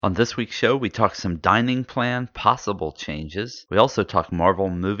On this week's show, we talk some dining plan possible changes. We also talk Marvel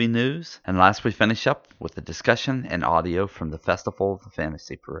movie news. And last, we finish up with a discussion and audio from the Festival of the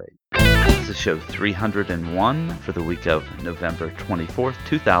Fantasy Parade. This is show 301 for the week of November 24th,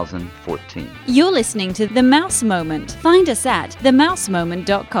 2014. You're listening to The Mouse Moment. Find us at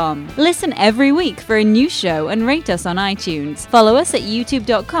themousemoment.com. Listen every week for a new show and rate us on iTunes. Follow us at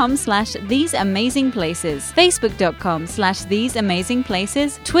youtube.com/theseamazingplaces,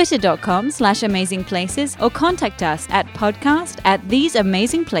 facebook.com/theseamazingplaces, twitter.com/amazingplaces, or contact us at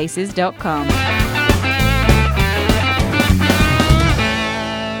podcast@theseamazingplaces.com.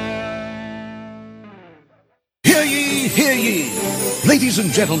 Hear ye, ladies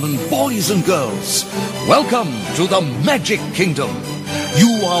and gentlemen, boys and girls, welcome to the Magic Kingdom.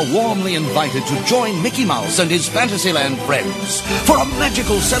 You are warmly invited to join Mickey Mouse and his Fantasyland friends for a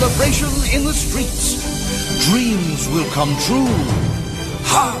magical celebration in the streets. Dreams will come true,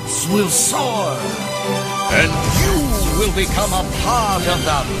 hearts will soar, and you will become a part of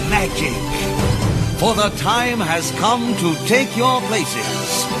the magic. For the time has come to take your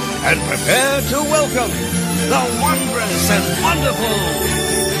places and prepare to welcome the wondrous and wonderful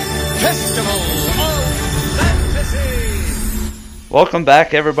Festival of Fantasy! Welcome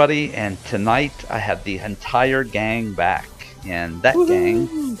back, everybody, and tonight I have the entire gang back. And that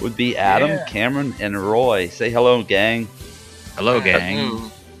gang would be Adam, Cameron, and Roy. Say hello, gang. Hello,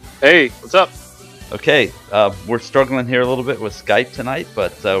 gang. Hey, what's up? Okay, we're struggling here a little bit with Skype tonight,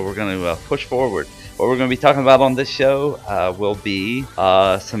 but we're going to push forward. What we're going to be talking about on this show will be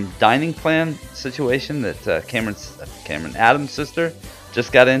some dining plan situation that Cameron Adams' sister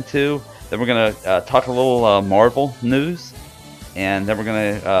just got into. Then we're going to talk a little Marvel news, and then we're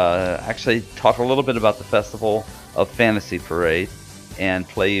going to actually talk a little bit about the Festival of Fantasy Parade and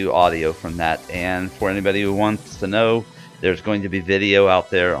play you audio from that. And for anybody who wants to know, there's going to be video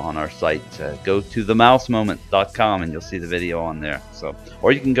out there on our site. Go to themousemoment.com and you'll see the video on there. So,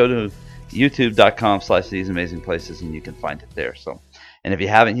 or you can go to youtube.com/theseamazingplaces and you can find it there. So, and if you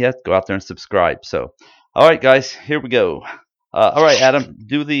haven't yet, go out there and subscribe. So, all right, guys, here we go. All right, Adam,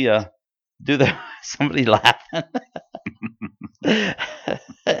 do the somebody laughing.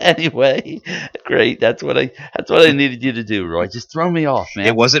 Anyway, great. That's what I needed you to do, Roy. Just throw me off, man.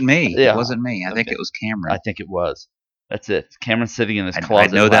 It wasn't me. Yeah. It wasn't me. I think it was Cameron. I think it was. That's it. Cameron's sitting in his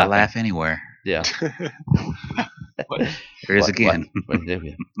closet. I know that laughing. laugh anywhere. Yeah. There it is again.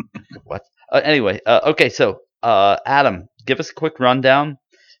 What? Anyway, okay. So, Adam, give us a quick rundown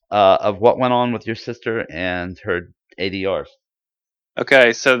of what went on with your sister and her ADRs.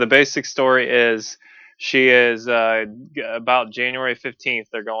 Okay, so the basic story is she is about January 15th.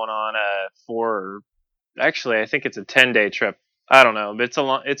 They're going on actually, I think it's a 10-day trip. I don't know, but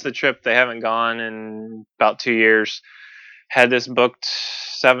it's a trip they haven't gone in about 2 years. Had this booked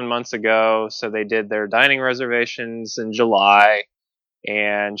 7 months ago, so they did their dining reservations in July,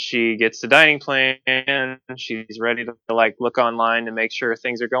 and she gets the dining plan. She's ready to look online to make sure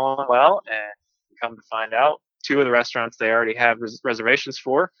things are going well, and come to find out, 2 of the restaurants they already have reservations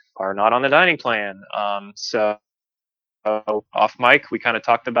for are not on the dining plan. So off mic, we kind of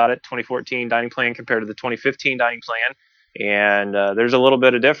talked about it, 2014 dining plan compared to the 2015 dining plan, and there's a little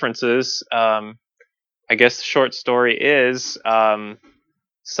bit of differences. I guess the short story is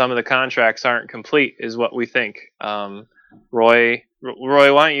some of the contracts aren't complete, is what we think. Roy,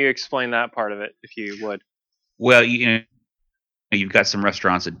 why don't you explain that part of it, if you would? Well, you've got some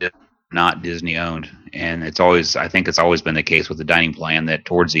restaurants that are not Disney owned, and I think it's always been the case with the dining plan that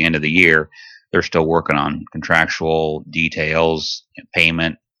towards the end of the year they're still working on contractual details,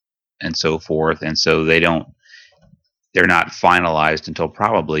 payment, and so forth, and so they're not finalized until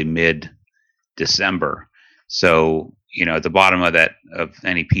probably mid-December. So, at the bottom of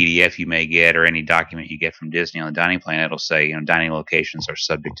any PDF you may get or any document you get from Disney on the dining plan, it'll say, dining locations are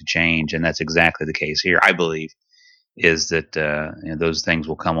subject to change, and that's exactly the case here, I believe, is that those things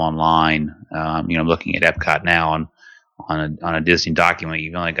will come online. I'm looking at Epcot now on a Disney document.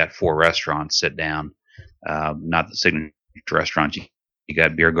 You've only got 4 restaurants sit down, not the signature restaurants. You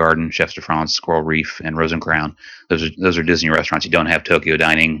got Beer Garden, Chefs de France, Squirrel Reef, and Rosencrown. Those are Disney restaurants. You don't have Tokyo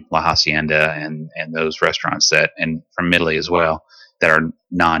Dining, La Hacienda, and those restaurants and from Italy as well, that are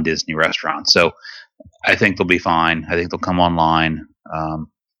non-Disney restaurants. So I think they'll be fine. I think they'll come online.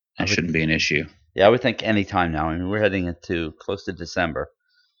 It shouldn't be an issue. Yeah, I would think any time now. I mean, we're heading into close to December,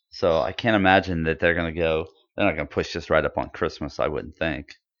 so I can't imagine that they're not going to push this right up on Christmas, I wouldn't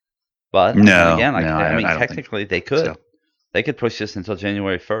think. But no, again, I mean, technically they could. So. They could push this until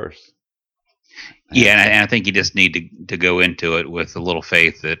January 1st. Yeah, and I think you just need to go into it with a little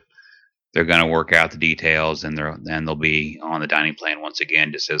faith that they're going to work out the details, and they'll be on the dining plan once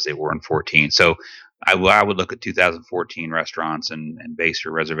again, just as they were in 14. So I would look at 2014 restaurants and base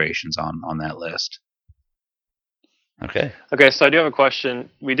your reservations on that list. Okay. Okay, so I do have a question.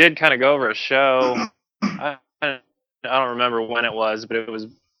 We did kind of go over a show. I don't remember when it was, but it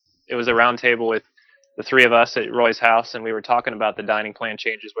was a round table with the three of us at Roy's house, and we were talking about the dining plan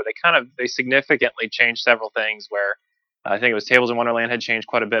changes where they significantly changed several things. Where I think it was Tables in Wonderland had changed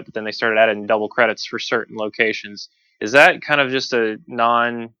quite a bit, but then they started adding double credits for certain locations. Is that kind of just a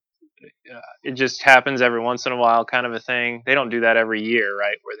it just happens every once in a while kind of a thing? They don't do that every year,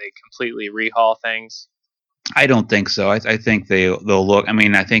 right? Where they completely rehaul things. I don't think so. I think they'll look. I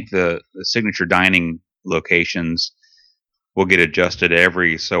mean, I think the signature dining locations will get adjusted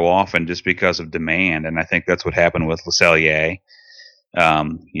every so often just because of demand, and I think that's what happened with Le Cellier.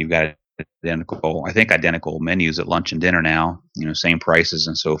 You've got identical menus at lunch and dinner now. Same prices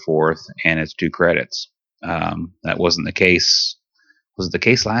and so forth, and it's 2 credits. That wasn't the case. Was it the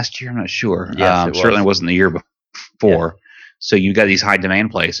case last year? I'm not sure. Yes, it was. Certainly wasn't the year before. Yeah. So you got these high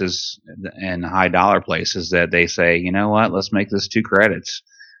demand places and high dollar places that they say, you know what, let's make this 2 credits.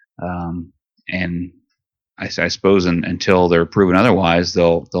 And I suppose until they're proven otherwise,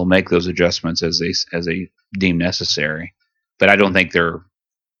 they'll make those adjustments as they deem necessary. But I don't think they're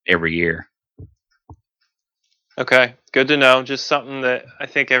every year. Okay, good to know. Just something that I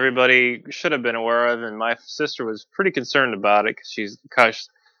think everybody should have been aware of, and my sister was pretty concerned about it because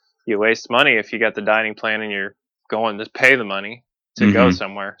you waste money if you got the dining plan and you're going to pay the money to go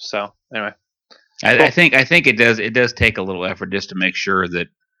somewhere. So anyway, I think it does take a little effort just to make sure that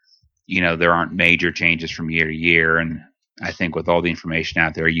there aren't major changes from year to year, and I think with all the information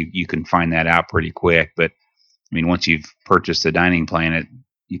out there, you can find that out pretty quick. But I mean, once you've purchased the dining plan,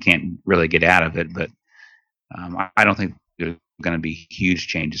 you can't really get out of it. But I don't think there's going to be huge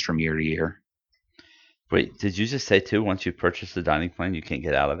changes from year to year. Wait, did you just say too? Once you purchase the dining plan, you can't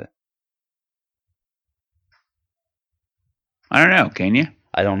get out of it? I don't know. Can you?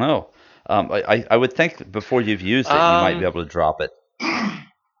 I don't know. I would think before you've used it, you might be able to drop it.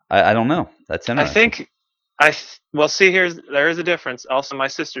 I don't know. That's interesting. There is a difference. Also, my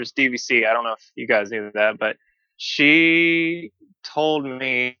sister's DVC. I don't know if you guys knew that, but she told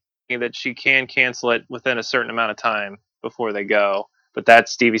me that she can cancel it within a certain amount of time before they go. But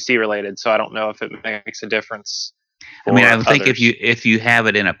that's DVC related, so I don't know if it makes a difference. I mean, I would think if you have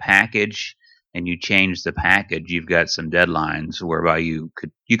it in a package and you change the package, you've got some deadlines whereby you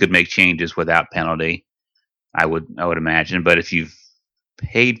could make changes without penalty. I would imagine, but if you've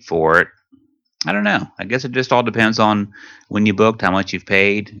paid for it, I don't know. I guess it just all depends on when you booked, how much you've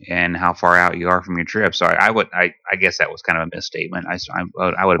paid, and how far out you are from your trip. So I guess that was kind of a misstatement.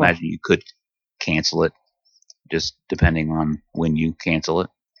 I would imagine you could cancel it, just depending on when you cancel it.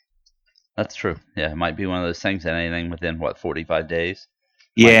 That's true. Yeah, it might be one of those things that anything within 45 days.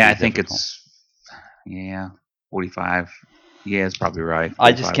 Yeah, I think it's 45. Yeah, it's probably right.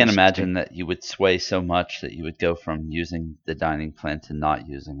 I just can't imagine that you would sway so much that you would go from using the dining plan to not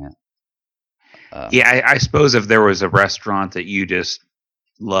using it. I suppose if there was a restaurant that you just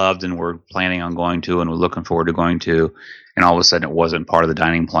loved and were planning on going to and were looking forward to going to, and all of a sudden it wasn't part of the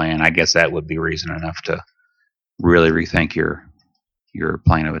dining plan, I guess that would be reason enough to really rethink your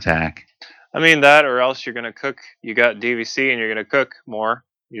plan of attack. I mean, that, or else you're going to cook. You got DVC and you're going to cook more.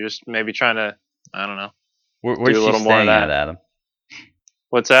 You're just maybe trying to, I don't know. Where's she staying at, Adam?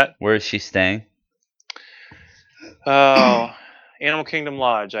 What's that? Where is she staying? Oh, Animal Kingdom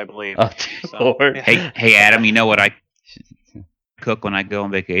Lodge, I believe. Oh, so, yeah. Hey, Adam, you know what I cook when I go on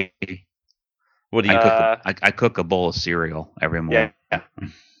vacation? What do you cook? I cook a bowl of cereal every morning. Yeah.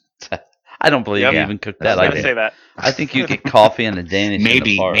 I don't believe you even cook that. I was going to say that. I think you get coffee and a Danish.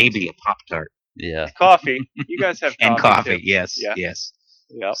 Maybe a Pop-Tart. Yeah. Coffee. You guys have coffee. And coffee, too. yes. Yeah. Yes.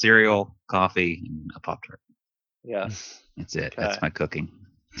 Yep. Cereal, coffee, and a Pop-Tart. Yes. That's it. Okay. That's my cooking.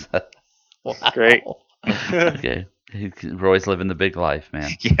 Great. Okay. Roy's living the big life,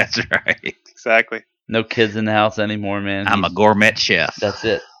 man. Yeah, that's right. Exactly. No kids in the house anymore, man. I'm a gourmet chef. That's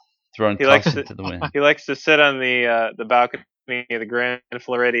it. Throwing caution to the wind. He likes to sit on the balcony of the Grand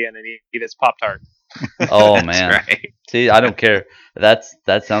Floridian and eat his Pop-Tart. Oh, man. Right. See, I don't care. That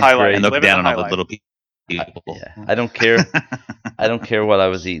sounds great. And look down on all the little people. Yeah, I don't care. I don't care what I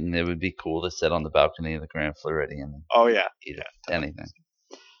was eating. It would be cool to sit on the balcony of the Grand Floridian and eat anything.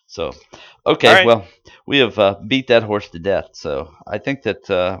 So, okay, right. Well, we have beat that horse to death. So I think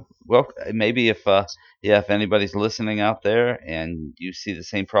that, maybe if anybody's listening out there and you see the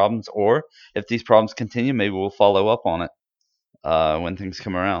same problems, or if these problems continue, maybe we'll follow up on it when things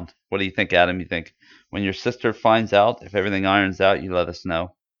come around. What do you think, Adam? You think when your sister finds out, if everything irons out, you let us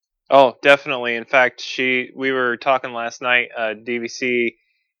know? Oh, definitely. In fact, we were talking last night. DVC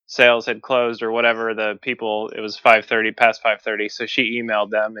sales had closed or whatever. The people, it was 5:30, past 5:30. So she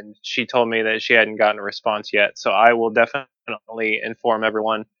emailed them and she told me that she hadn't gotten a response yet. So I will definitely inform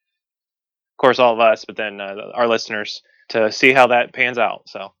everyone, of course, all of us, but then our listeners to see how that pans out.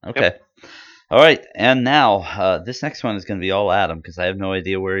 So Okay. yep. All right, and now this next one is going to be all Adam because I have no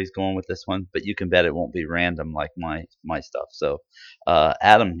idea where he's going with this one, but you can bet it won't be random like my stuff. So,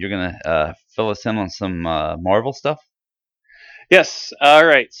 Adam, you're going to fill us in on some Marvel stuff? Yes. All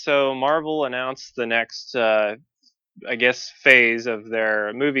right. So Marvel announced the next, I guess, phase of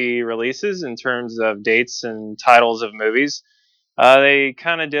their movie releases in terms of dates and titles of movies. They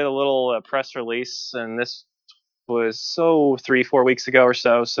kind of did a little press release, and this was 3-4 weeks ago or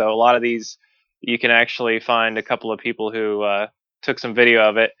so. So a lot of these, you can actually find a couple of people who took some video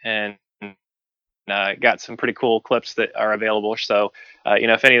of it and got some pretty cool clips that are available. So,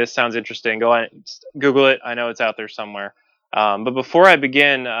 if any of this sounds interesting, go on, Google it. I know it's out there somewhere. But before I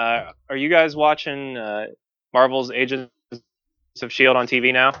begin, are you guys watching Marvel's Agents of S.H.I.E.L.D. on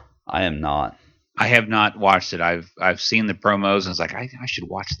TV now? I am not. I have not watched it. I've seen the promos and it's like I should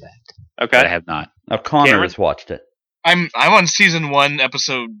watch that. Okay. But I have not. Now, Connor Cameron? has watched it. I'm on season 1,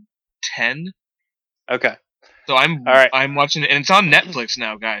 episode 10. Okay. So I'm All right. I'm watching it, and it's on Netflix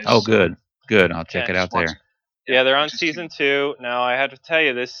now, guys. Oh, good. I'll check Yeah, it out just watch there. Yeah, they're on just season 2. Now, I have to tell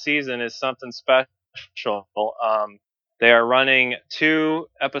you, this season is something special. They are running two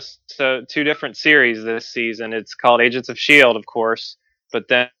different series this season. It's called Agents of S.H.I.E.L.D., of course. But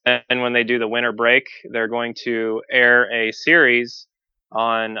then when they do the winter break, they're going to air a series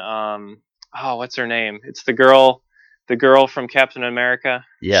on, what's her name? It's the girl from Captain America.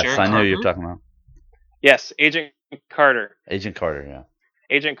 Yes, Sharon I know who you're Carter? talking about. Yes, Agent Carter. Agent Carter, yeah.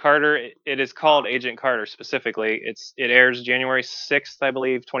 Agent Carter. It is called Agent Carter specifically. It airs January 6th, I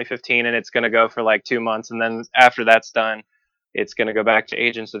believe, 2015, and it's going to go for like 2 months, and then after that's done, it's going to go back to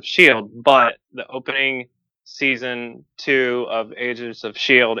Agents of S.H.I.E.L.D. But the opening season 2 of Agents of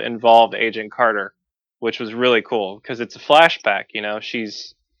S.H.I.E.L.D. involved Agent Carter, which was really cool because it's a flashback.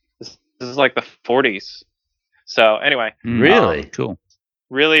 This is like the 40s. So anyway, Really? Cool.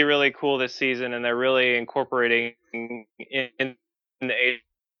 really, really cool this season, and they're really incorporating in the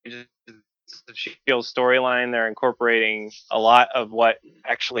Agents of S.H.I.E.L.D. storyline. They're incorporating a lot of what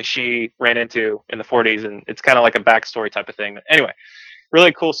actually she ran into in the 40s, and it's kind of like a backstory type of thing. But anyway,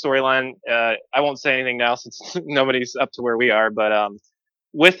 really cool storyline. I won't say anything now since nobody's up to where we are, but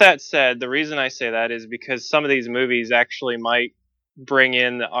with that said, the reason I say that is because some of these movies actually might bring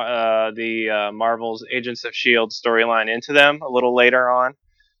in the Marvel's Agents of S.H.I.E.L.D. storyline into them a little later on.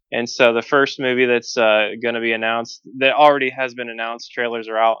 And so the first movie that's going to be announced, that already has been announced, trailers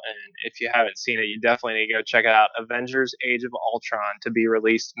are out, and if you haven't seen it, you definitely need to go check it out. Avengers Age of Ultron, to be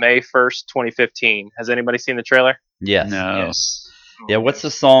released May 1st, 2015. Has anybody seen the trailer? Yes. No. Yes. Yeah, what's the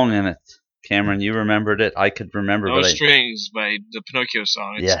song in it? Cameron, you remembered it. I could remember, No but Strings by the Pinocchio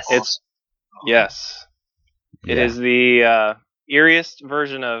song. It's Yes. awesome. Yes. It yeah. is the eeriest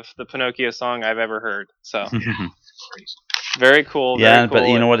version of the Pinocchio song I've ever heard. So very cool. Yeah, very cool. but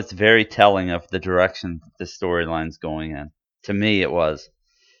you know what? It's very telling of the direction the storyline's going in. To me, it was.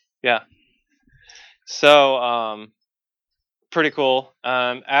 Yeah. So, pretty cool.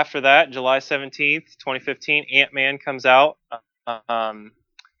 After that, July 17th, 2015, Ant-Man comes out.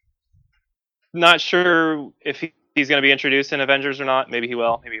 Not sure if he's going to be introduced in Avengers or not. Maybe he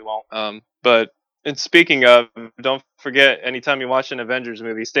will. Maybe he won't. But and speaking of, don't forget, anytime you watch an Avengers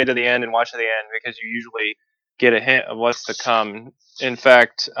movie, stay to the end and watch to the end because you usually get a hint of what's to come. In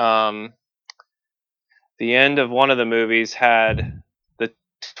fact, the end of one of the movies had the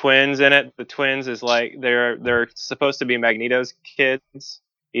twins in it. The twins is like they're supposed to be Magneto's kids,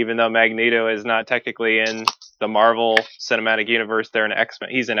 even though Magneto is not technically in the Marvel Cinematic Universe. They're an X-Men.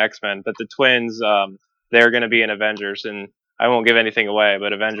 He's an X-Men, but the twins, they're going to be in Avengers, and I won't give anything away,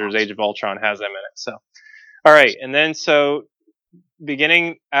 but Avengers Age of Ultron has them in it. So, all right, and then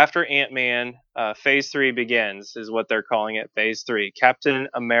beginning after Ant-Man, Phase 3 begins, is what they're calling it, Phase 3. Captain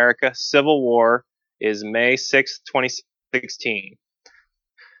America Civil War is May 6th, 2016.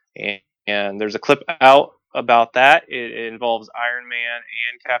 And there's a clip out about that. It involves Iron Man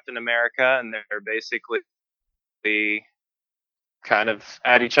and Captain America, and they're basically kind of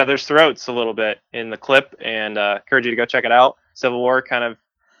at each other's throats a little bit in the clip, and encourage you to go check it out. Civil War kind of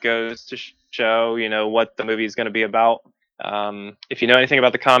goes to show, what the movie is going to be about. If you know anything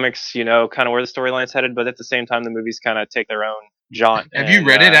about the comics, you know kind of where the storyline's headed, but at the same time, the movies kind of take their own jaunt. Have you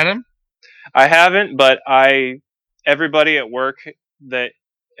read it, Adam? I haven't, but everybody at work that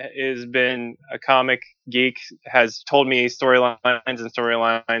has been a comic geek, has told me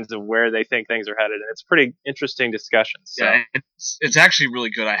storylines of where they think things are headed, and it's pretty interesting discussions. So. Yeah, it's actually really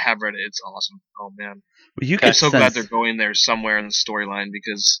good. I have read it. It's awesome. Oh man, Well, you I'm could so glad sense, they're going there somewhere in the storyline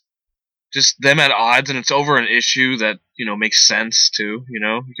because just them at odds, and it's over an issue that makes sense too.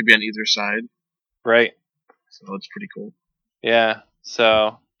 You could be on either side, Right. so it's pretty cool. Yeah.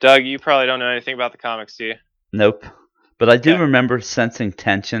 So, Doug, you probably don't know anything about the comics, do you? Nope. But I do Okay. remember sensing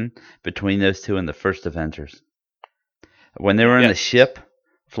tension between those two in the first Avengers. When they were in the Yes. ship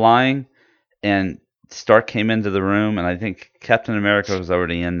flying and Stark came into the room, and I think Captain America was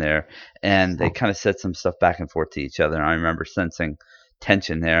already in there, and they kind of said some stuff back and forth to each other. And I remember sensing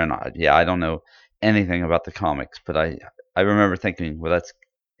tension there. And I don't know anything about the comics, but I remember thinking, well,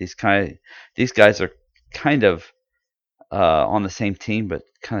 these guys are kind of on the same team, but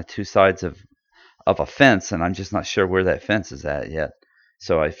kind of two sides of a fence, and I'm just not sure where that fence is at yet.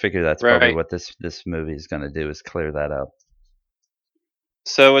 So I figure that's probably Right. what this movie is going to do, is clear that up.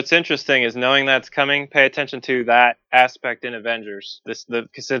 So what's interesting is knowing that's coming, pay attention to that aspect in Avengers.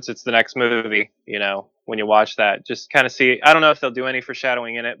 Since it's the next movie, when you watch that, just kind of see. I don't know if they'll do any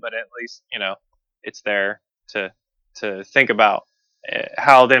foreshadowing in it, but at least it's there to think about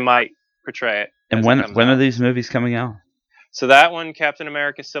how they might portray it. And as it when comes are out. these movies coming out? So that one, Captain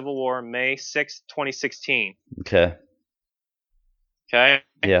America: Civil War, May 6th, 2016. Okay. Okay.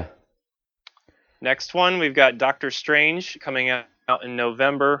 Yeah. Next one, we've got Doctor Strange coming out in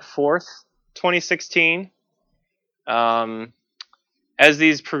November 4th, 2016. As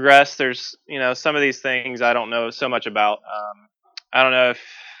these progress, there's, some of these things I don't know so much about. I don't know if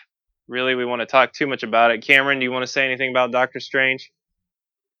really we want to talk too much about it. Cameron, do you want to say anything about Doctor Strange?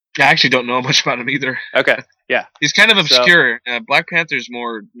 I actually don't know much about him either. Okay. Yeah. He's kind of So- obscure. Black Panther's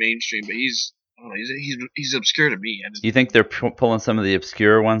more mainstream, but he's obscure to me. You think they're pulling some of the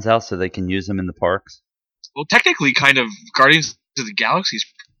obscure ones out so they can use them in the parks? Well, technically, kind of Guardians of the Galaxy's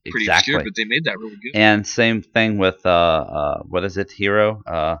pretty Exactly. obscure, but they made that really good. And same thing with what is it, Hero?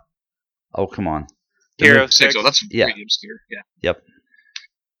 Oh, come on. Hero Six. 6. Oh, that's Yeah. pretty obscure. Yeah. Yep.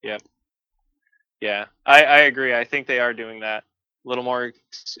 Yeah. I agree. I think they are doing that. A little more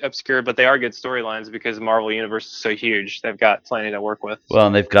obscure, but they are good storylines because the Marvel Universe is so huge. They've got plenty to work with. Well,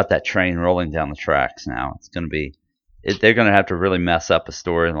 and they've got that train rolling down the tracks now. It's going to be, they're going to have to really mess up a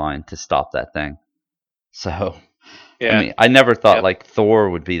storyline to stop that thing. So, Yeah. I mean, I never thought Yep. like Thor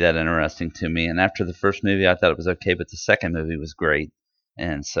would be that interesting to me. And after the first movie, I thought it was okay, but the second movie was great.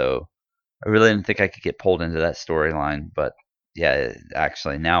 And so I really didn't think I could get pulled into that storyline. But yeah,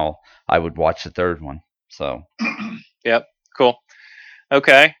 actually now I would watch the third one. So, Yep. Cool.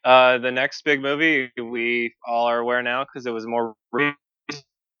 Okay. The next big movie we all are aware now because it was more recent,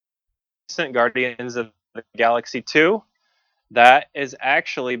 Guardians of the Galaxy 2. That has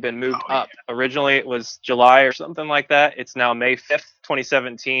actually been moved up. Originally it was July or something like that. It's now May 5th,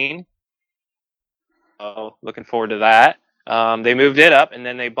 2017. So looking forward to that. They moved it up, and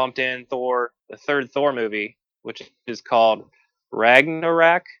then they bumped in Thor, the third Thor movie, which is called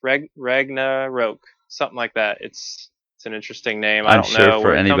Ragnarok, something like that. It's an interesting name. I I'm don't sure know for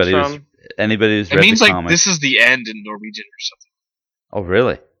where it comes anybody who's from. read It means the like comics. this is the end in Norwegian or something. Oh,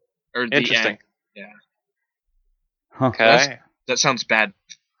 really? Or the Interesting. end. Huh. Okay. That sounds bad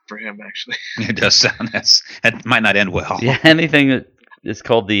for him, actually. It does sound that might not end well. Yeah, anything that is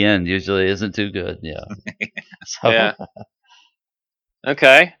called the end usually isn't too good. Yeah. So, Yeah.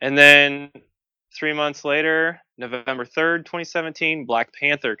 Okay. And then 3 months later, November 3rd, 2017, Black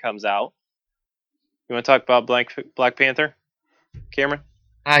Panther comes out. You want to talk about Black Panther, Cameron?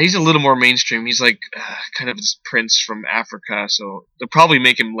 He's a little more mainstream. He's like kind of this prince from Africa, so they'll probably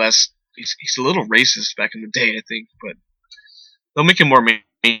make him less. He's a little racist back in the day, I think, but they'll make him more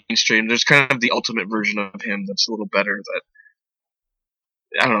mainstream. There's kind of the ultimate version of him that's a little better. That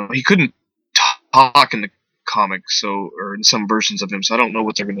I don't know. He couldn't talk in the comics, or in some versions of him, so I don't know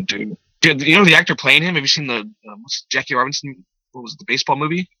what they're gonna do. You know the actor playing him? Have you seen the what's Jackie Robinson? What was it, the baseball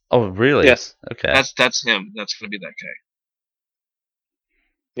movie? oh, really? Yes. Okay. That's him. That's gonna be that guy.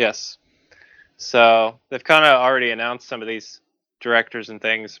 Yes. So they've kind of already announced some of these directors and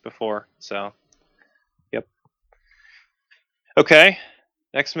things before. So, yep. Okay.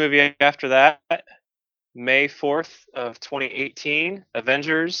 Next movie after that, May 4th of 2018,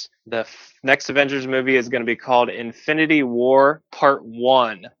 Avengers. The next Avengers movie is going to be called Infinity War Part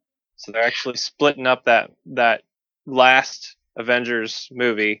 1. So they're actually splitting up that last Avengers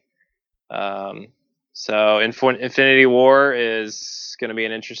movie. So Infinity War is going to be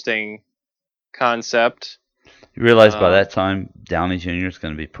an interesting concept. You realize by that time, Downey Jr. is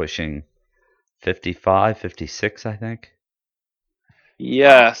going to be pushing 55, 56, I think.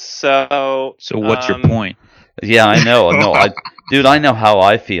 Yeah. So. So what's your point? Yeah, I know. No, dude, I know how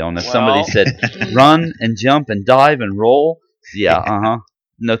I feel. And if somebody Well- said run and jump and dive and roll, yeah,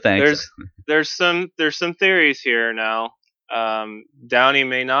 no thanks. There's some theories here now. Downey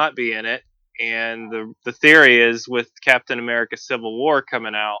may not be in it, and the theory is with Captain America: Civil War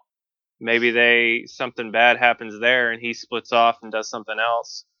coming out, maybe something bad happens there, and he splits off and does something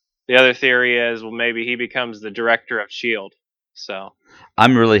else. The other theory is, well, maybe he becomes the director of Shield. So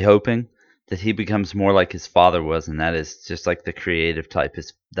I'm really hoping that he becomes more like his father was, and that is just like the creative type.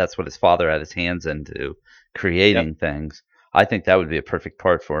 That's what his father had his hands into, creating things. I think that would be a perfect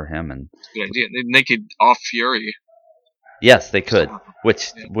part for him. And Good idea. They could off Fury. yes, they could,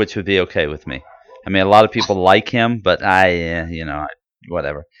 which would be okay with me. I mean, a lot of people like him, but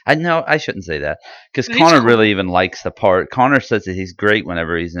whatever. I shouldn't say that because He's Connor cool. really even likes the part. Connor says that he's great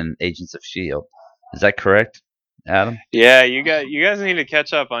whenever he's in Agents of S.H.I.E.L.D. Is that correct, Adam? yeah, you guys need to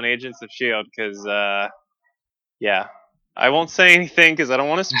catch up on Agents of Shield because I won't say anything because I don't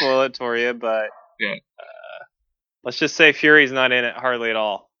want to spoil it for you, but Yeah. let's just say Fury's not in it hardly at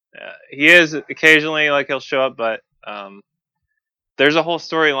all. He is occasionally, like he'll show up, but there's a whole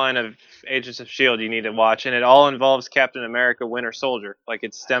storyline of Agents of S.H.I.E.L.D. you need to watch, and it all involves Captain America: Winter Soldier. Like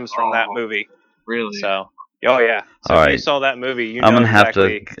it stems from that movie. Really? So, oh yeah. So All if you right. saw that movie, you know I'm gonna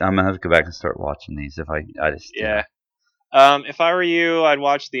exactly. have to go back and start watching these if I just Yeah. If I were you, I'd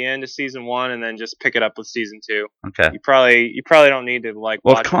watch the end of season 1 and then just pick it up with season 2. Okay. You probably don't need to like.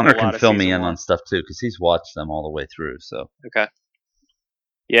 Well, watch Connor a whole lot can of fill me season in 1. on stuff too because he's watched them all the way through. So Okay.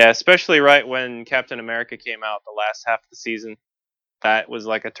 Yeah, especially right when Captain America came out, the last half of the season, that was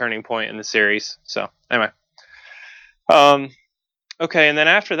like a turning point in the series. So anyway, okay, and then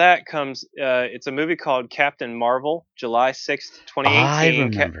after that comes it's a movie called Captain Marvel, July 6th, 2018. I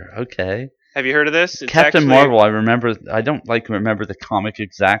remember. Okay. Have you heard of this? It's Captain actually- Marvel, I remember. I don't remember the comic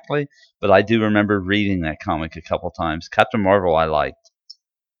exactly, but I do remember reading that comic a couple times. Captain Marvel, I liked.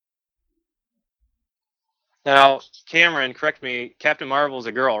 Now, Cameron, correct me. Captain Marvel's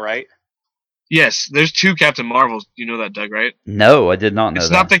a girl, right? Yes, there's 2 Captain Marvels. You know that, Doug, right? No, I did not know It's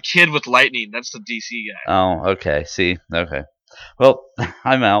that. not the kid with lightning. That's the DC guy. Oh, okay. See, okay. Well,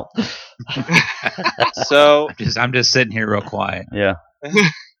 I'm out. So I'm just sitting here real quiet. Yeah.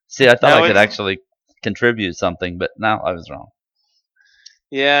 See, I thought No, I could it's- actually contribute something, but now I was wrong.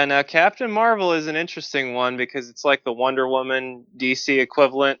 yeah, now Captain Marvel is an interesting one because it's like the Wonder Woman DC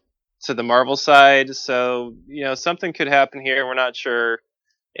equivalent to the Marvel side. So, something could happen here. We're not sure.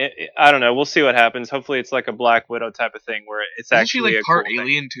 I don't know. We'll see what happens. Hopefully it's like a Black Widow type of thing where it's Isn't she actually like a part cool thing.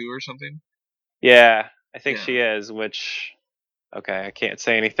 alien too or something? Yeah, I think Yeah. she is, which, okay, I can't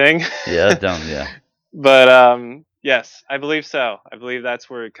say anything. Yeah, don't. Yeah. But yes, I believe so. I believe that's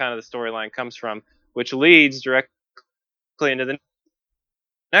where kind of the storyline comes from, which leads directly into the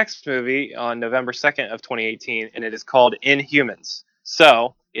next movie on November 2nd of 2018, and it is called Inhumans.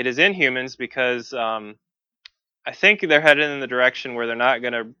 So it is Inhumans because I think they're headed in the direction where they're not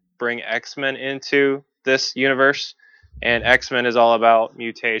going to bring X-Men into this universe, and X-Men is all about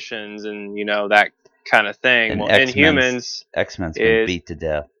mutations and that kind of thing. And Well, X-Men's- Inhumans, X-Men's been is- beat to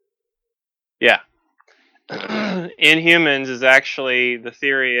death. yeah. Inhumans is actually, the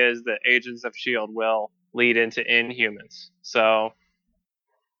theory is that Agents of S.H.I.E.L.D. will lead into Inhumans. So,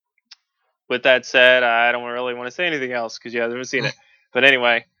 with that said, I don't really want to say anything else because you haven't seen it. But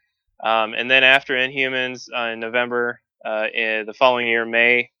anyway, and then after Inhumans in November, in the following year,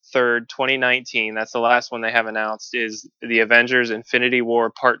 May 3rd, 2019, that's the last one they have announced, is the Avengers Infinity War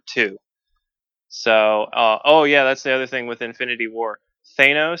Part 2. So, that's the other thing with Infinity War.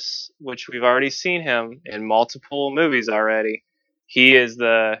 Thanos, which we've already seen him in multiple movies already, he's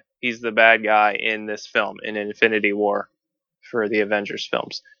the bad guy in this film, in Infinity War, for the Avengers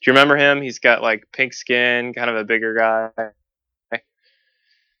films. Do you remember him? He's got like pink skin, kind of a bigger guy.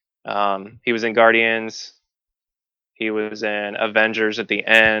 He was in Guardians. He was in Avengers at the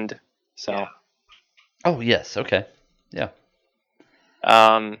end. So, Yeah. Oh yes. Okay. Yeah.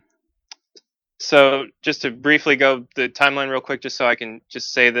 So just to briefly go the timeline real quick, just so I can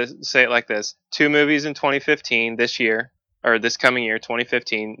just say it like this: 2 movies in 2015 this year, or this coming year,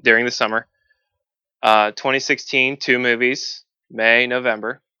 2015, during the summer. 2016, 2 movies, May,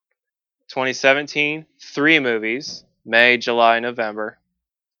 November. 2017, 3 movies, May, July, November.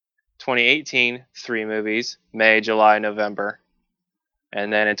 2018, 3 movies, May, July, November.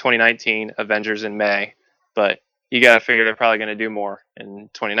 And then in 2019, Avengers in May. But you got to figure they're probably going to do more in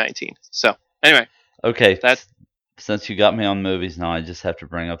 2019. So, anyway, Okay. That's- Since you got me on movies now, I just have to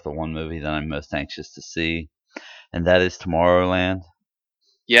bring up the one movie that I'm most anxious to see, and that is Tomorrowland.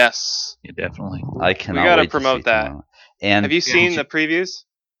 yes. Yeah, definitely. I cannot gotta wait promote to see that. Tomorrowland. And Have you seen the previews?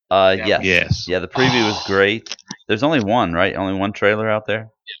 yes. Yes. Yeah, the preview was great. There's only one, right? Only one trailer out there?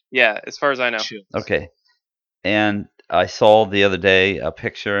 Yeah, as far as I know. Chills. Okay. And I saw the other day a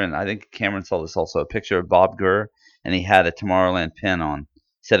picture, and I think Cameron saw this also, a picture of Bob Gurr, and he had a Tomorrowland pin on.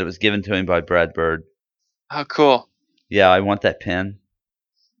 He said it was given to him by Brad Bird. Oh, cool. Yeah, I want that pin.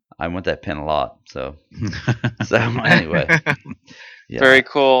 I want that pin a lot. So anyway. Yeah. Very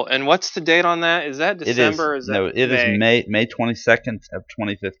cool. And what's the date on that? Is that It is, December? Or is that no, it is May 22nd of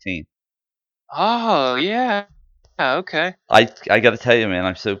 2015. Oh, yeah. Yeah, okay. I got to tell you, man,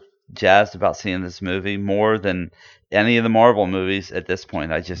 I'm so jazzed about seeing this movie more than any of the Marvel movies at this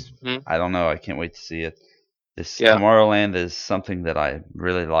point. I don't know. I can't wait to see it. This Tomorrowland is something that I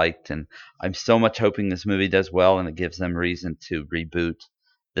really liked, and I'm so much hoping this movie does well and it gives them reason to reboot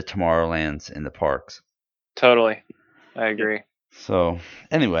the Tomorrowlands in the parks. Totally. I agree. So,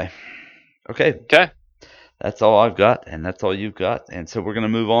 anyway. Okay. That's all I've got, and that's all you've got. And so we're going to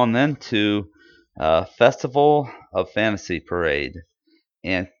move on then to Festival of Fantasy Parade.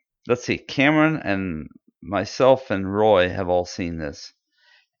 And let's see, Cameron and myself and Roy have all seen this.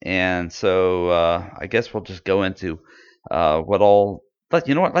 And so I guess we'll just go into but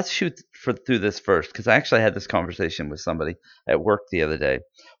you know what? Let's shoot through this first, because I actually had this conversation with somebody at work the other day.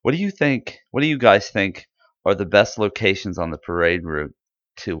 What do you guys think are the best locations on the parade route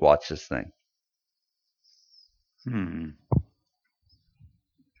to watch this thing?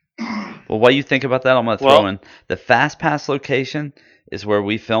 Well, while you think about that, I'm going to throw in the Fast Pass location is where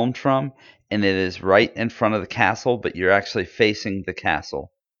we filmed from, and it is right in front of the castle, but you're actually facing the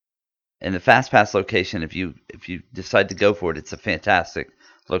castle. And the Fast Pass location, if you decide to go for it, it's a fantastic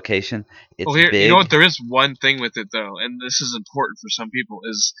location. It's big. You know what? There is one thing with it though, and this is important for some people,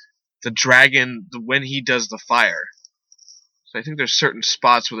 is the dragon when he does the fire. So I think there's certain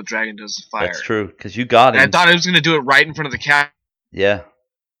spots where the dragon does the fire. That's true, because you got him. And I thought I was going to do it right in front of the cat. Yeah.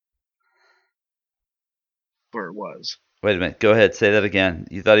 Where it was. Wait a minute. Go ahead. Say that again.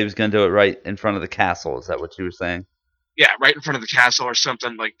 You thought he was going to do it right in front of the castle. Is that what you were saying? Yeah, right in front of the castle or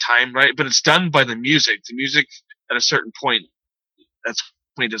something, like timed right. But it's done by the music. The music, at a certain point, that's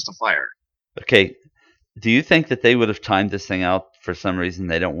when he does the fire. Okay. Do you think that they would have timed this thing out for some reason?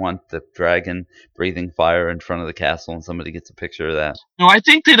 They don't want the dragon breathing fire in front of the castle and somebody gets a picture of that? No, I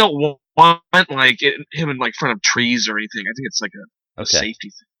think they don't want him in front of trees or anything. I think it's like a safety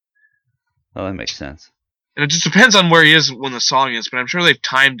thing. Well, that makes sense. And it just depends on where he is when the song is, but I'm sure they've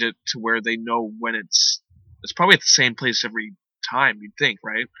timed it to where they know when it's probably at the same place every time, you'd think,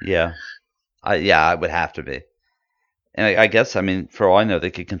 right? Yeah. It would have to be. And I guess, for all I know,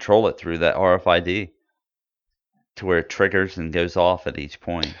 they could control it through that RFID to where it triggers and goes off at each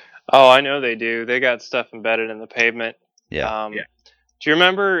point. Oh, I know they do. They got stuff embedded in the pavement. Yeah. Do you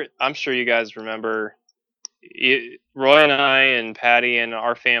remember, I'm sure you guys remember, Roy and I and Patty and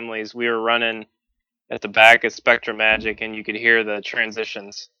our families, we were running at the back of Spectrum Magic, and you could hear the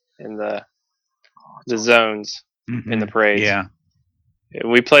transitions in the zones in the parades. Yeah.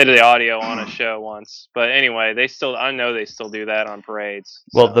 We played the audio on a show once, but anyway, I know they still do that on parades.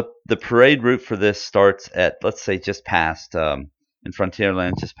 So. Well, the parade route for this starts at, let's say, just past in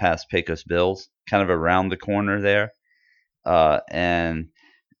Frontierland, just past Pecos Bills, kind of around the corner there, and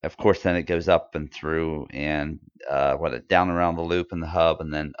of course then it goes up and through and down around the loop and the hub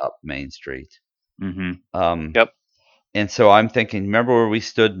and then up Main Street. Yep. And so I'm thinking, remember where we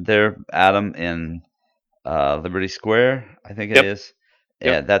stood there, Adam, in Liberty Square? I think it is.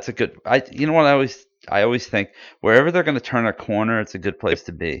 Yep. Yeah, that's a good. You know what? I always think wherever they're going to turn a corner, it's a good place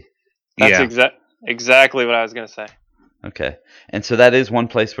to be. That's exactly what I was going to say. Okay, and so that is one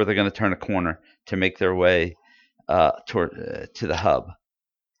place where they're going to turn a corner to make their way to the hub.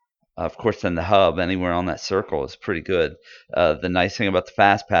 Of course, then the hub anywhere on that circle is pretty good. The nice thing about the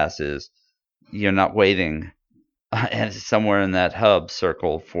Fast Pass is you're not waiting and somewhere in that hub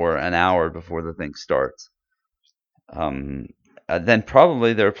circle for an hour before the thing starts. Then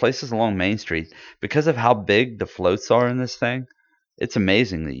probably there are places along Main Street, because of how big the floats are in this thing. It's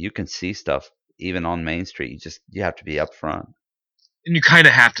amazing that you can see stuff even on Main Street. You have to be up front. And you kind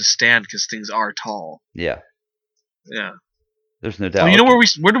of have to stand because things are tall. Yeah. Yeah. There's no doubt. Well, you know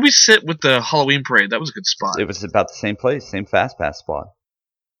where did we sit with the Halloween parade? That was a good spot. It was about the same place, same Fast Pass spot.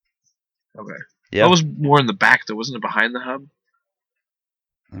 Okay. Yeah. That was more in the back though, wasn't it? Behind the hub.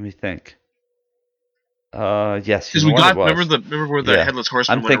 Let me think. Yes. Because remember where the Headless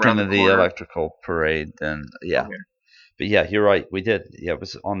Horseman I'm went thinking around of the the corner? electrical parade. Then yeah. Okay. But yeah, you're right. We did. Yeah, it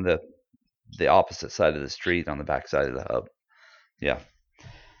was on the opposite side of the street, on the back side of the hub. Yeah.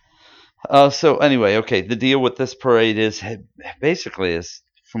 So anyway, okay. The deal with this parade is basically,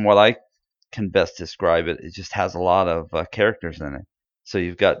 from what I can best describe it. It just has a lot of characters in it. So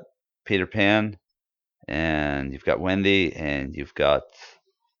you've got Peter Pan, and you've got Wendy, and you've got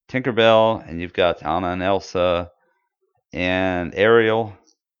Tinkerbell, and you've got Anna and Elsa, and Ariel,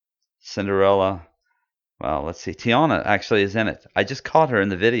 Cinderella. Well, let's see. Tiana actually is in it. I just caught her in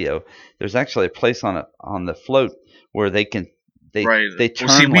the video. There's actually a place on the float where they turn. Well,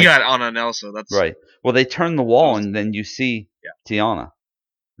 see, we got Anna and Elsa. That's right. Well, they turn the wall, and then you see Tiana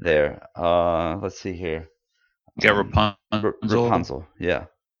there. Let's see here. You got Rapunzel. Yeah.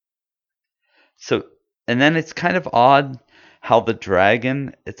 So, and then it's kind of odd how the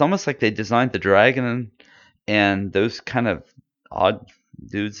dragon. It's almost like they designed the dragon and those kind of odd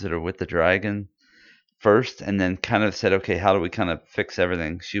dudes that are with the dragon first, and then kind of said, okay, how do we kind of fix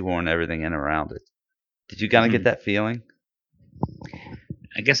everything, shoehorn everything in around it? Did you kind of get that feeling?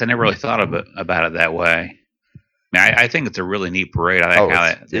 I guess I never really thought about it that way. I think it's a really neat parade. I like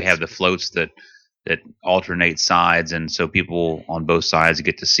how they have the floats that alternate sides, and so people on both sides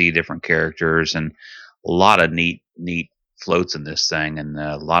get to see different characters, and a lot of neat floats in this thing, and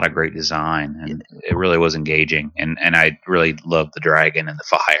a lot of great design, and it really was engaging. And I really loved the dragon and the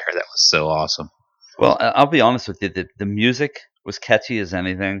fire. That was so awesome. Well, I'll be honest with you. The music was catchy as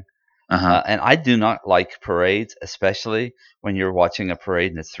anything. And I do not like parades, especially when you're watching a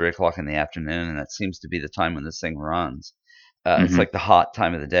parade and it's 3:00 in the afternoon, and that seems to be the time when this thing runs. It's like the hot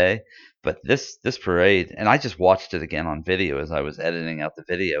time of the day. But this parade, and I just watched it again on video as I was editing out the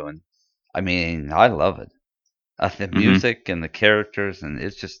video, and I mean, I love it. The music and the characters, and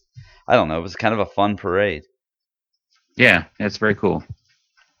it's just, I don't know, it was kind of a fun parade. Yeah, it's very cool.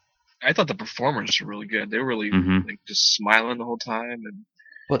 I thought the performers were really good. They were really like just smiling the whole time. And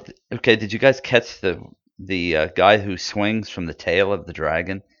well, okay, did you guys catch the guy who swings from the tail of the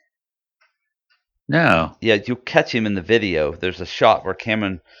dragon? No. Yeah, you'll catch him in the video. There's a shot where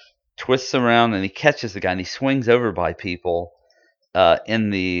Cameron twists around and he catches the guy and he swings over by people in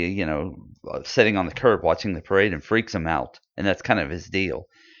the, sitting on the curb watching the parade and freaks them out. And that's kind of his deal.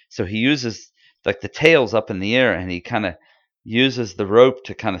 So he uses, like, the tail's up in the air and he kind of uses the rope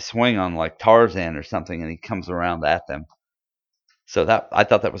to kind of swing on like Tarzan or something, and he comes around at them. So I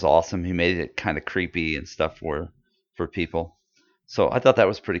thought that was awesome. He made it kind of creepy and stuff for people. So I thought that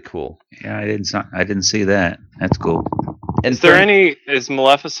was pretty cool. Yeah, I didn't see that. That's cool. And is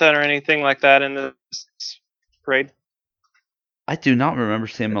Maleficent or anything like that in this parade? I do not remember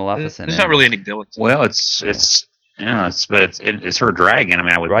seeing Maleficent. There's not really any deal with it. Well, it's her dragon. I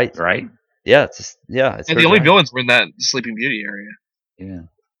mean, I would right. Yeah, it's and the only villains were in that Sleeping Beauty area. Yeah.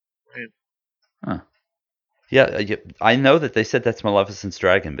 Right. Huh. Yeah, I know that they said that's Maleficent's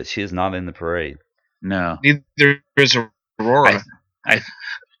dragon, but she is not in the parade. No. Neither is Aurora.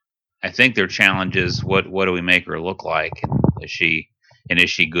 I think their challenge is what do we make her look like? Is she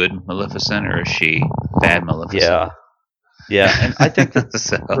good Maleficent, or is she bad Maleficent? Yeah, and I think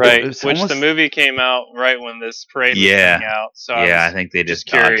that's right. Which the movie came out right when this parade was coming out. So I think they just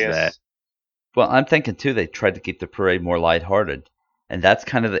dodged that. Well, I'm thinking too they tried to keep the parade more lighthearted, and that's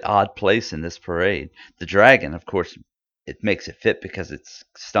kind of the odd place in this parade. The dragon, of course, it makes it fit because it's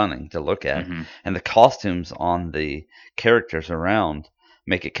stunning to look at, and the costumes on the characters around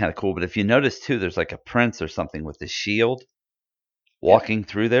make it kind of cool. But if you notice too, there's like a prince or something with a shield walking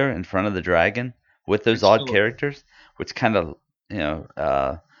through there in front of the dragon with those odd characters, which kind of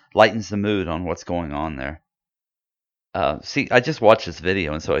lightens the mood on what's going on there. See, I just watched this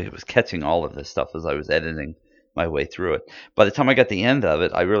video, and so I was catching all of this stuff as I was editing my way through it. By the time I got the end of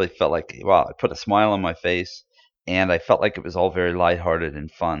it, I really felt like, wow, I put a smile on my face, and I felt like it was all very lighthearted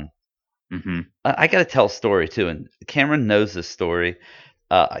and fun. I got to tell a story, too, and Cameron knows this story.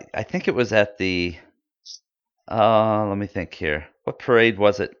 I think it was at the, let me think here. What parade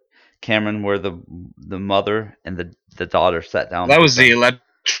was it, Cameron, where the mother and the daughter sat down? That was the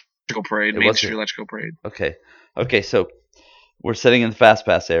electrical parade, Main Street Electrical Parade. Okay, so we're sitting in the Fast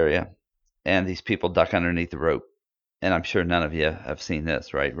Pass area, and these people duck underneath the rope. And I'm sure none of you have seen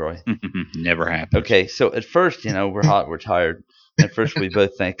this, right, Roy? Never happened. Okay, so at first, we're hot, we're tired. At first, we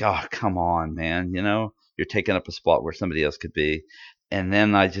both think, oh, come on, man. You're taking up a spot where somebody else could be. And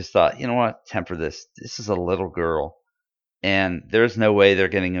then I just thought, you know what? Temper this. This is a little girl. And there's no way they're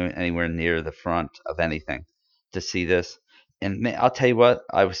getting anywhere near the front of anything to see this. And man, I'll tell you what,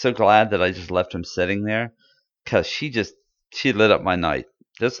 I was so glad that I just left him sitting there, because she lit up my night.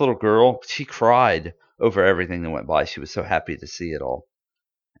 This little girl, she cried over everything that went by. She was so happy to see it all.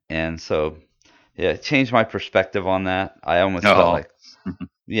 And so, yeah, it changed my perspective on that. I almost felt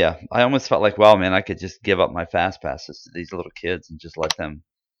like, wow, man, I could just give up my Fast Passes to these little kids and just let them.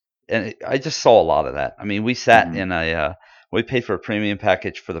 And I just saw a lot of that. I mean, we sat in We paid for a premium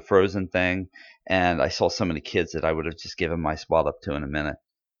package for the Frozen thing, and I saw so many kids that I would have just given my spot up to in a minute,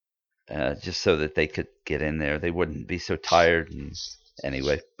 just so that they could get in there. They wouldn't be so tired. And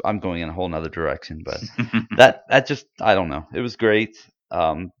anyway, I'm going in a whole nother direction, but that just, I don't know. It was great.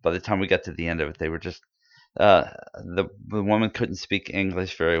 By the time we got to the end of it, they were just the woman couldn't speak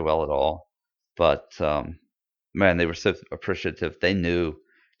English very well at all, but man, they were so appreciative. They knew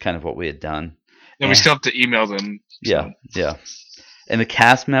kind of what we had done. And we still have to email them. So. Yeah. And the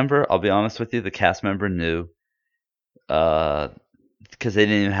cast member, I'll be honest with you, the cast member knew, because they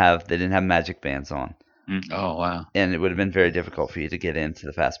didn't have magic bands on. Oh wow! And it would have been very difficult for you to get into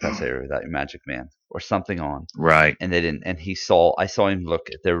the fast pass area without your magic band or something on. Right. And they didn't. And I saw him look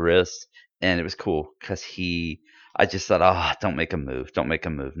at their wrists, and it was cool because I just thought, don't make a move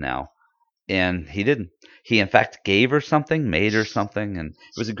now. And he didn't. He in fact gave her something, made her something, and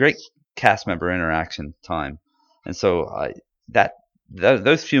it was a great cast member interaction time. And so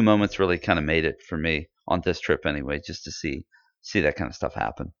those few moments really kind of made it for me on this trip anyway, just to see that kind of stuff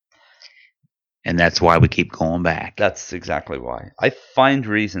happen. And that's why we keep going back. That's exactly why. I find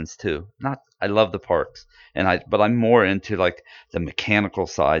reasons too. I love the parks, but I'm more into like the mechanical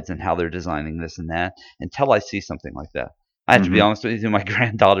sides and how they're designing this and that until I see something like that. I have to be honest with you. My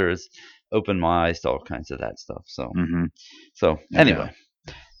granddaughter has opened my eyes to all kinds of that stuff. So, so anyway,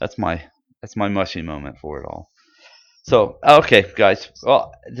 that's my mushy moment for it all. So, okay, guys.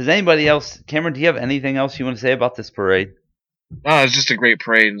 Well, does anybody else, Cameron? Do you have anything else you want to say about this parade? It's just a great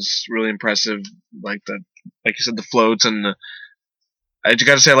parade. It's really impressive. Like you said, the floats and I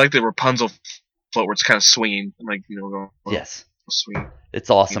got to say, I like the Rapunzel float where it's kind of swinging, like yes, swing. It's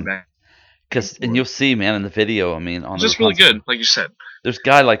awesome. And you'll see, man, in the video. I mean, on it's just really good, like you said. There's a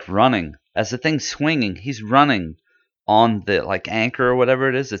guy like running as the thing's swinging. He's running on the like anchor or whatever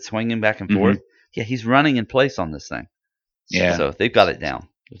it is. It's swinging back and forth. Yeah, he's running in place on this thing. Yeah, so they've got it down.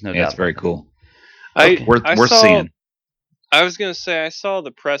 There's no doubt. It's very cool. Worth seeing. I was going to say, I saw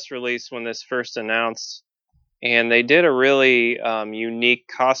the press release when this first announced, and they did a really unique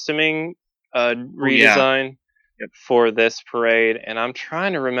costuming redesign for this parade. And I'm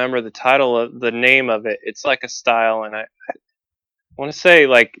trying to remember the name of it. It's like a style, and I want to say,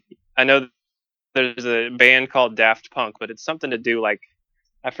 like, I know there's a band called Daft Punk, but it's something to do like,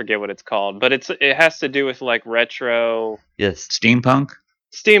 I forget what it's called, but it has to do with like retro. Yes, steampunk.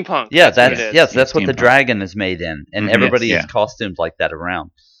 Yeah, that's what the dragon is made in, and everybody is costumed like that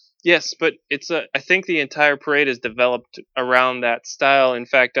around. Yes, but I think the entire parade is developed around that style. In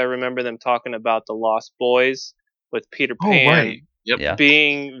fact, I remember them talking about the Lost Boys with Peter Pan, right. Yep.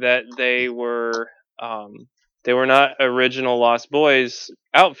 being that they were not original Lost Boys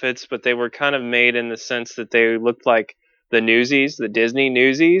outfits, but they were kind of made in the sense that they looked like the Newsies, the Disney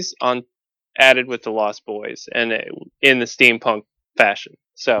Newsies, added with the Lost Boys, and in the steampunk fashion.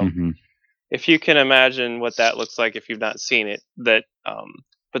 So if you can imagine what that looks like if you've not seen it, but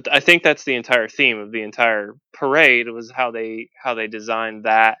I think that's the entire theme of the entire parade was how they designed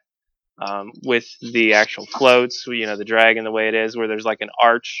that with the actual floats, the dragon the way it is, where there's like an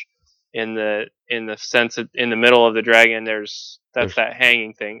arch in the sense that in the middle of the dragon there's that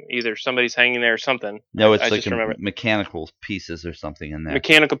hanging thing. Either somebody's hanging there or something. No, it's like mechanical pieces or something in there.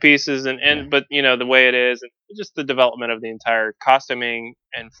 Mechanical pieces but the way it is, and just the development of the entire costuming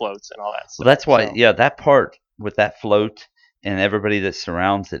and floats and all that stuff. Well, that's why, that part with that float and everybody that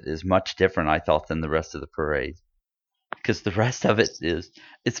surrounds it is much different, I thought, than the rest of the parade. Because the rest of it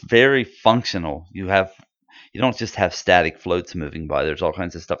it's very functional. You don't just have static floats moving by. There's all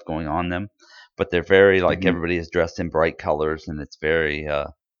kinds of stuff going on them. But they're very, like, everybody is dressed in bright colors, and it's very,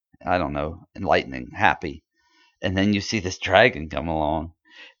 enlightening, happy. And then you see this dragon come along,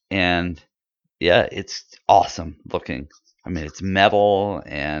 and, it's awesome looking. I mean, it's metal,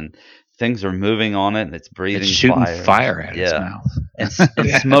 and things are moving on it, and it's breathing shooting fire at its mouth. And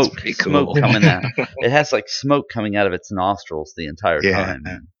smoke coming out. It has, like, smoke coming out of its nostrils the entire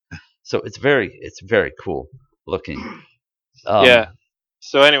time. So it's very cool looking.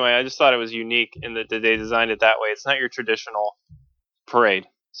 So anyway, I just thought it was unique in that they designed it that way. It's not your traditional parade.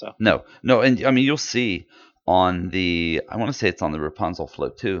 So no, and I mean you'll see on I want to say it's on the Rapunzel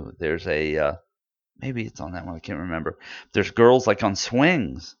float too. There's maybe it's on that one. I can't remember. There's girls like on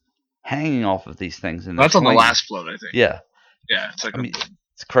swings, hanging off of these things. That's on the last float, I think. Yeah. It's like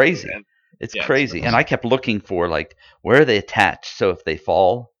it's crazy. It's crazy, and I kept looking for like where are they attached. So if they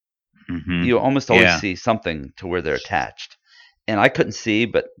fall, you almost always see something to where they're attached. And I couldn't see,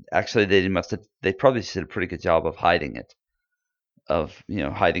 but actually they probably did a pretty good job of hiding it,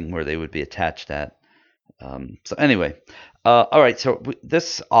 hiding where they would be attached at. So anyway, all right. So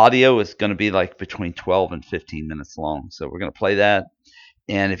this audio is going to be like between 12 and 15 minutes long. So we're going to play that.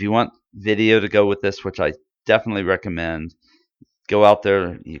 And if you want video to go with this, which I definitely recommend, go out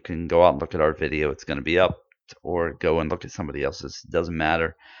there. You can go out and look at our video. It's going to be up, or go and look at somebody else's. It doesn't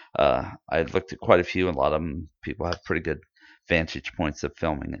matter. I looked at quite a few. A lot of them, people have pretty good vantage points of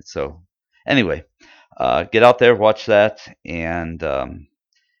filming it. So anyway, get out there, watch that, and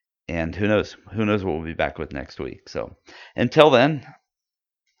who knows what we'll be back with next week. So until then,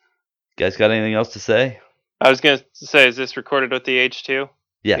 you guys got anything else to say? I was going to say, is this recorded with the H2?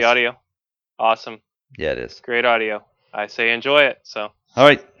 Yes. The audio? Awesome. Yeah, it is. Great audio. I say enjoy it. So. All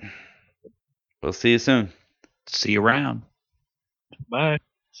right. We'll see you soon. See you around. Bye.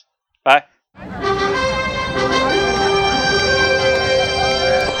 Bye.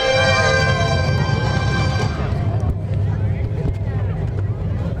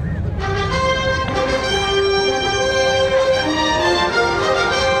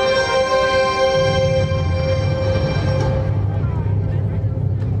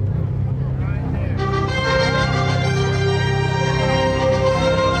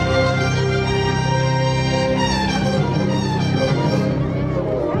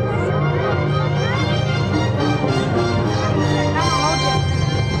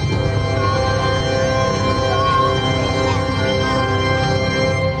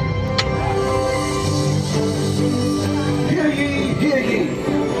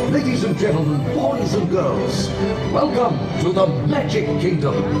 Gentlemen, boys and girls, welcome to the Magic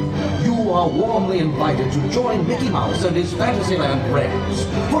Kingdom. You are warmly invited to join Mickey Mouse and his Fantasyland friends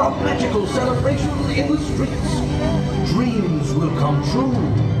for a magical celebration in the streets. Dreams will come true,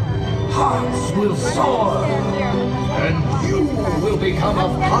 hearts will soar, and you will become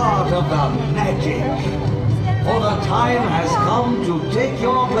a part of the magic. For the time has come to take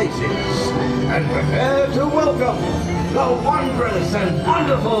your places and prepare to welcome the wondrous and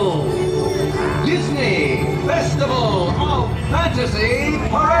wonderful Disney Festival of Fantasy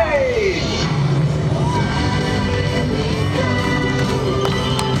Parade!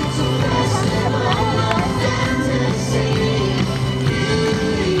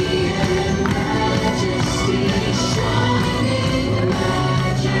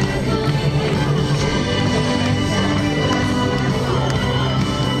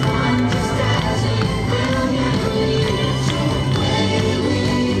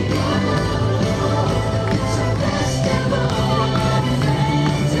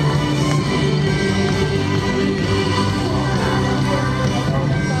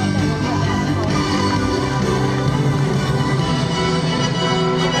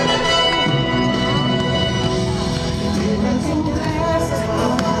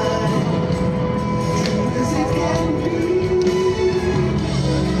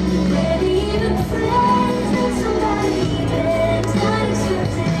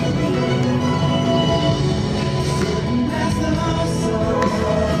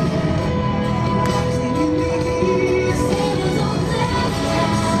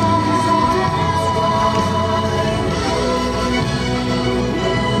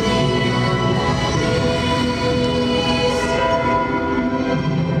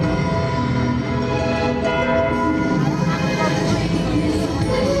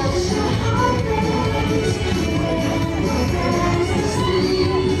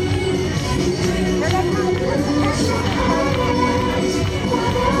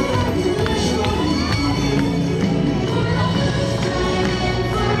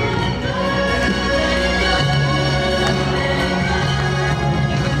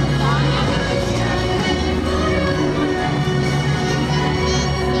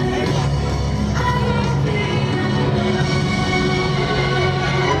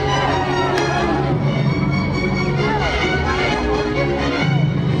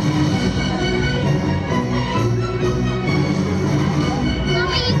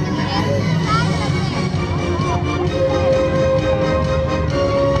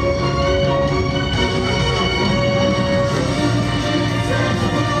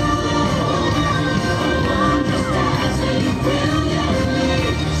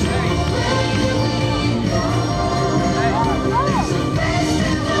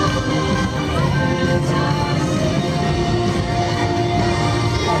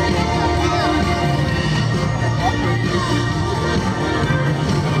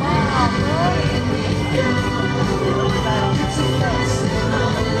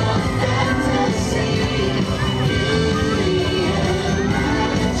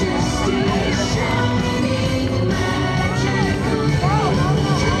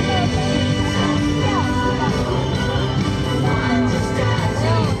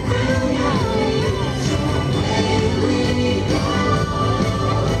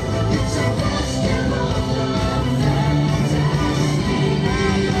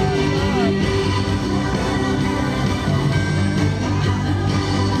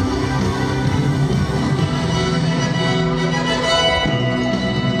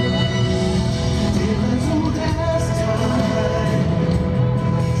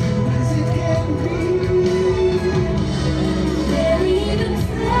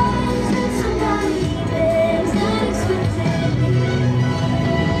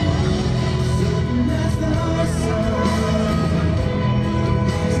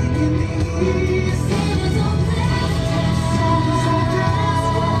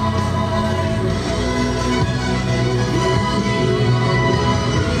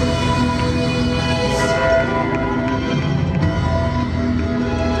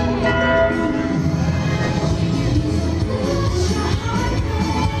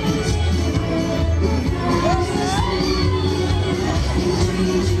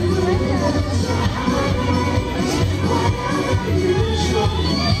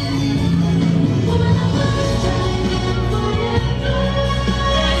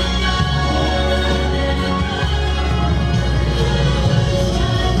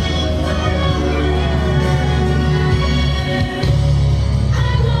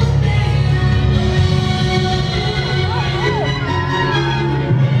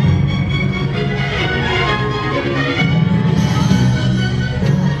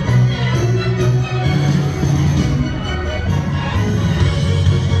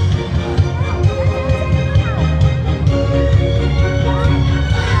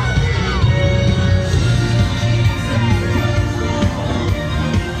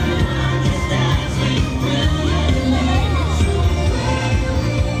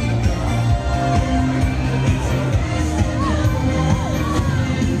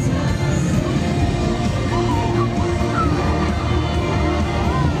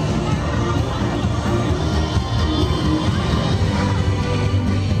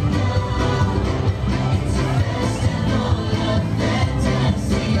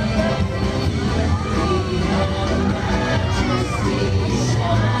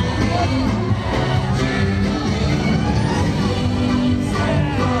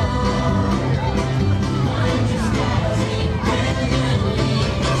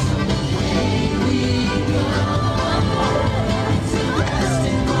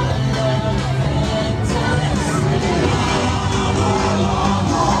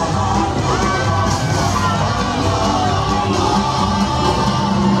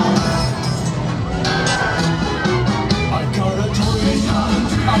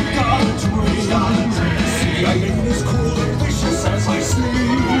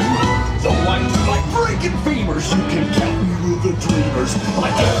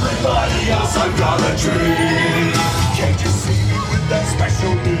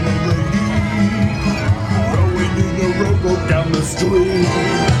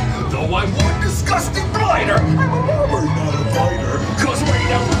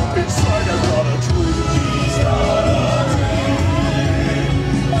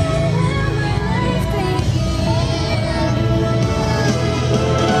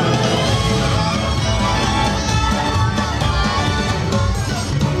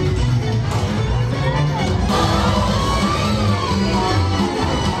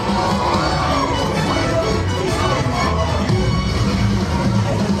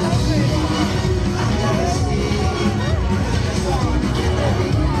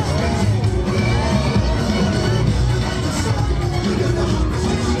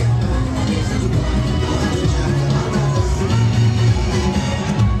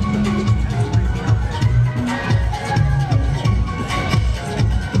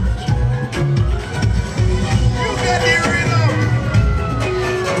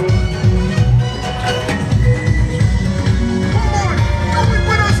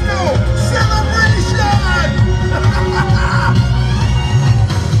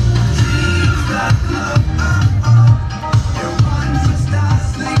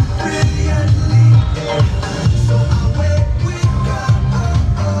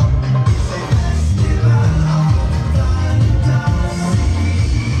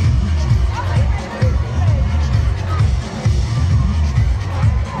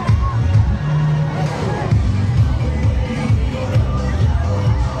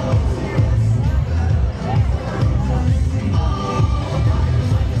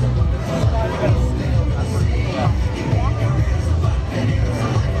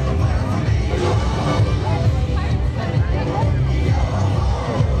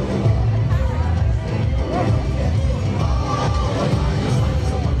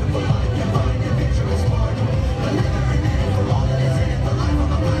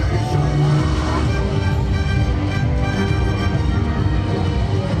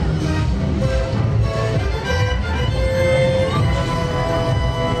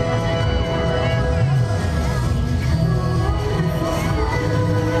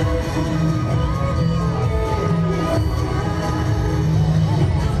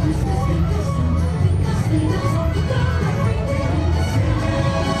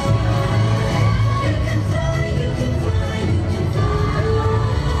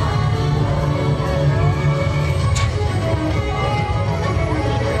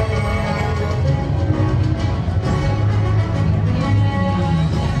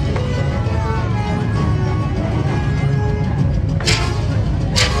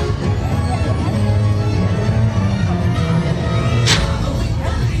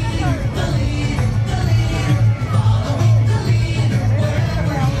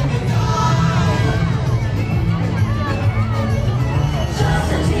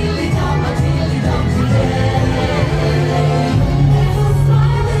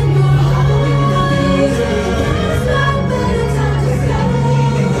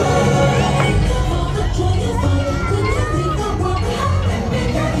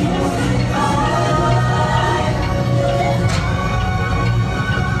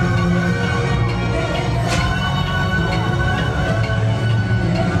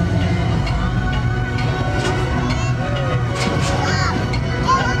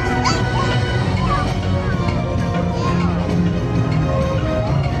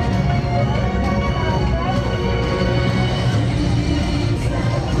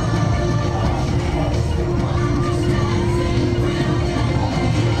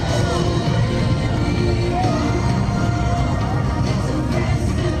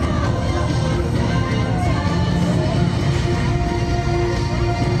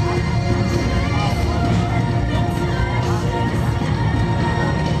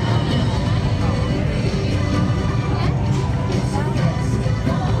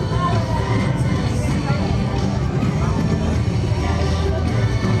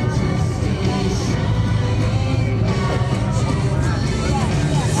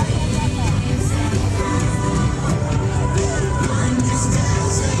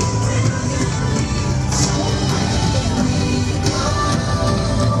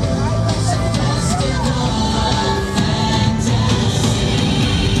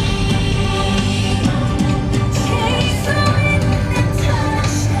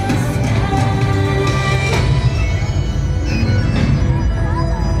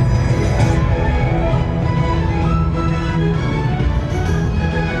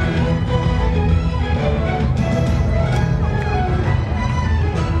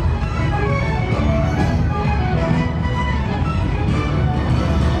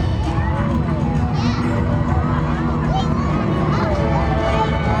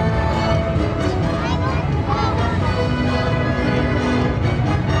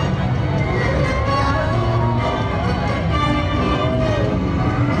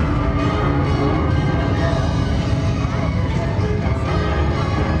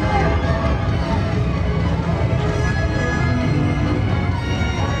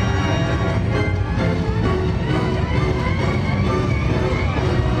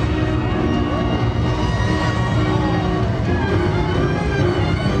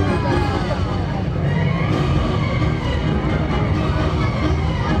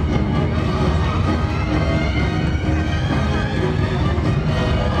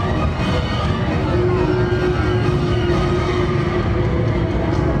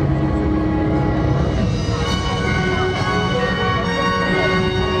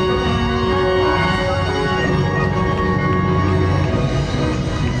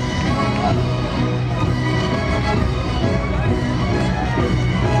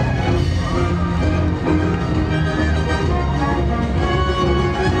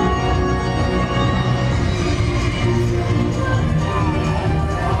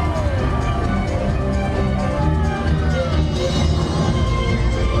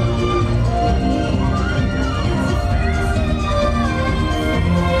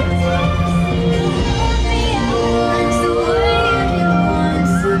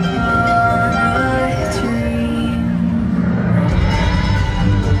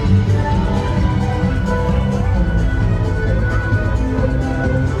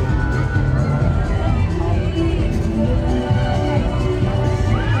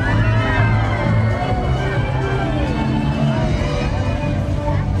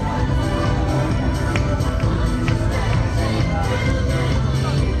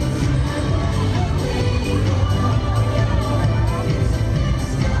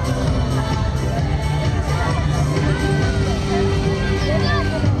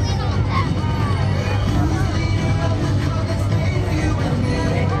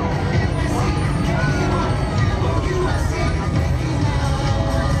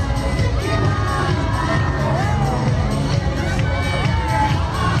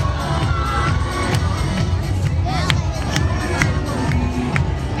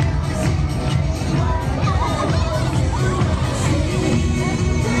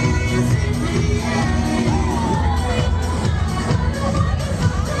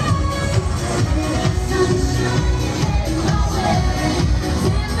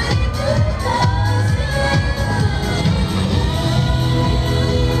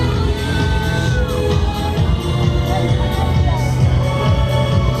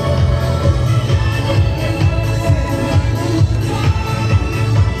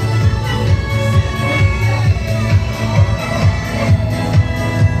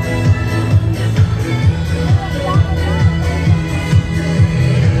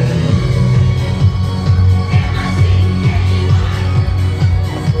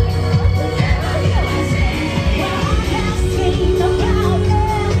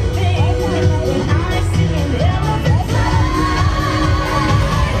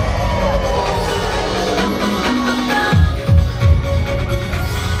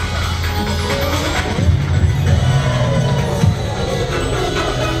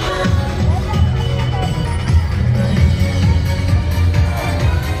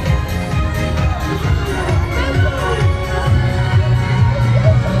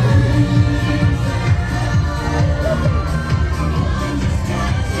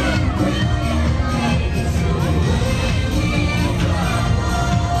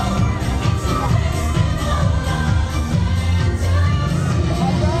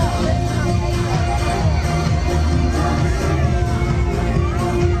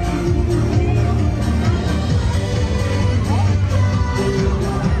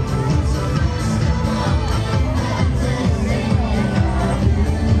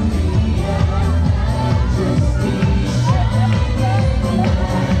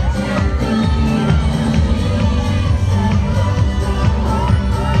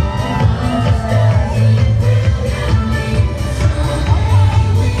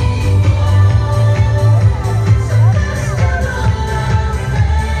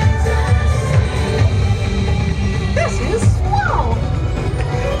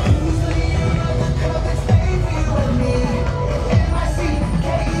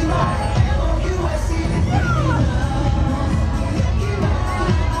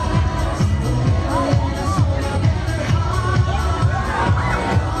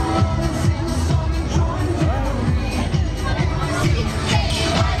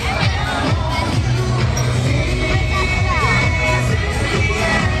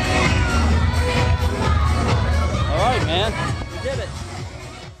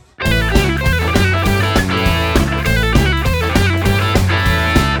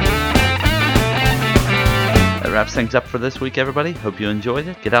 wraps things up for this week, everybody. Hope you enjoyed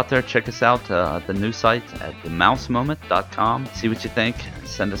it. Get out there, check us out at the new site at themousemoment.com. See what you think.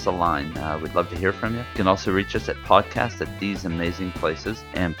 Send us a line. We'd love to hear from you. You can also reach us at podcast@theseamazingplaces.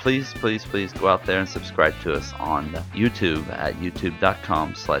 And please, please, please go out there and subscribe to us on YouTube at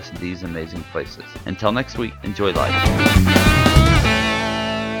youtube.com/theseamazingplaces. Until next week, enjoy life.